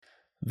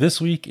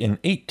This week in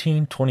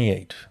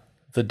 1828,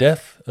 the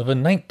death of a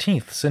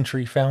 19th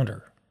century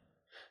founder.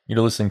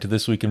 You're listening to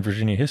This Week in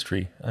Virginia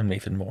History. I'm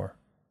Nathan Moore.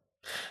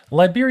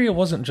 Liberia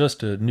wasn't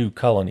just a new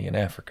colony in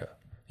Africa.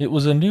 It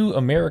was a new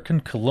American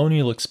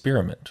colonial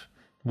experiment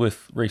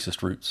with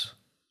racist roots.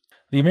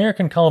 The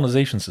American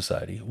Colonization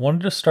Society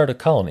wanted to start a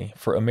colony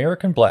for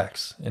American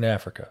blacks in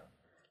Africa.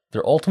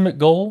 Their ultimate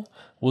goal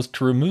was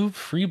to remove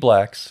free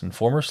blacks and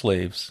former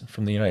slaves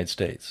from the United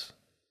States.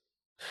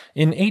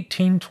 In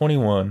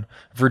 1821,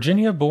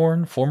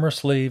 Virginia-born former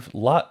slave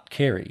Lott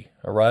Cary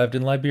arrived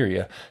in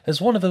Liberia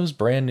as one of those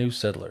brand new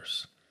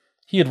settlers.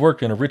 He had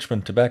worked in a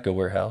Richmond tobacco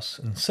warehouse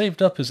and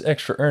saved up his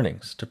extra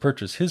earnings to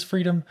purchase his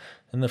freedom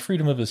and the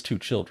freedom of his 2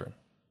 children.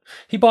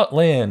 He bought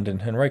land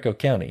in Henrico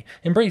County,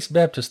 embraced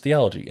Baptist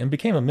theology, and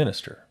became a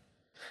minister.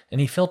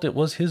 And he felt it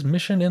was his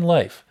mission in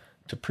life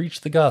to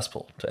preach the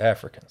gospel to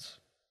Africans.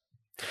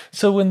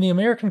 So when the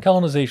American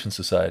Colonization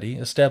Society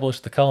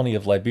established the colony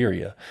of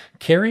Liberia,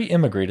 Cary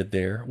immigrated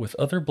there with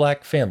other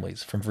black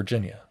families from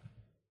Virginia.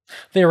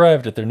 They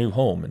arrived at their new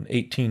home in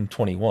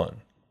 1821.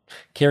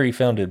 Cary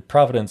founded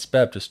Providence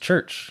Baptist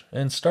Church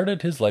and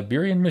started his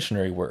Liberian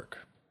missionary work.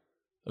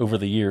 Over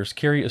the years,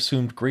 Cary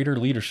assumed greater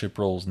leadership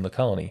roles in the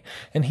colony,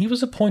 and he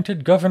was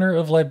appointed governor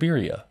of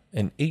Liberia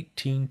in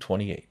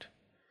 1828.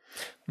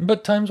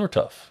 But times were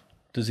tough.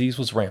 Disease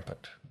was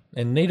rampant,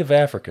 and native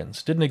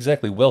Africans didn't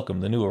exactly welcome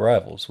the new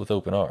arrivals with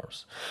open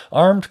arms.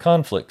 Armed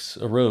conflicts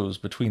arose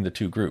between the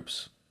 2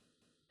 groups.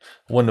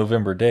 One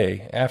November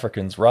day,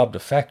 Africans robbed a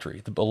factory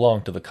that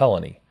belonged to the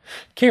colony.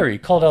 Cary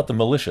called out the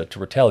militia to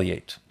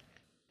retaliate.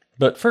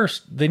 But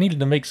first, they needed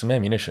to make some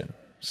ammunition,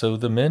 so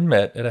the men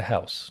met at a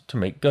house to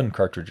make gun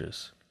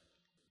cartridges.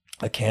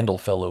 A candle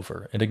fell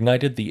over and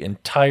ignited the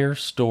entire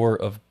store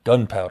of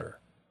gunpowder.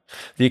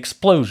 The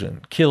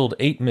explosion killed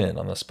 8 men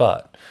on the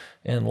spot,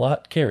 and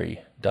Lott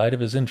Cary died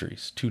of his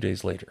injuries 2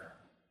 days later.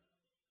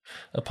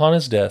 Upon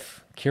his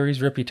death,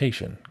 Cary's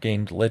reputation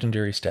gained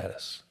legendary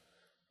status.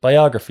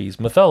 Biographies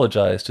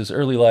mythologized his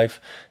early life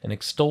and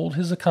extolled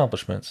his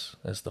accomplishments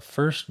as the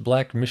first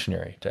black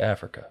missionary to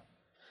Africa.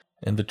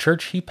 And the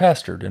church he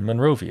pastored in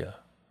Monrovia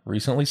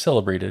recently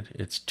celebrated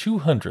its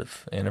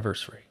 200th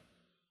anniversary.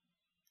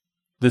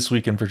 This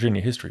Week in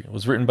Virginia History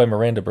was written by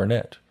Miranda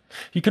Burnett.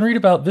 You can read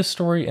about this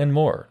story and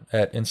more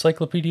at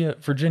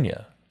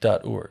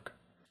encyclopediavirginia.org.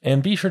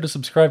 And be sure to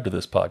subscribe to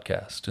this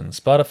podcast in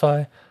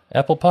Spotify,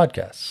 Apple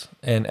Podcasts,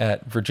 and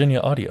at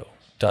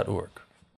virginiaaudio.org.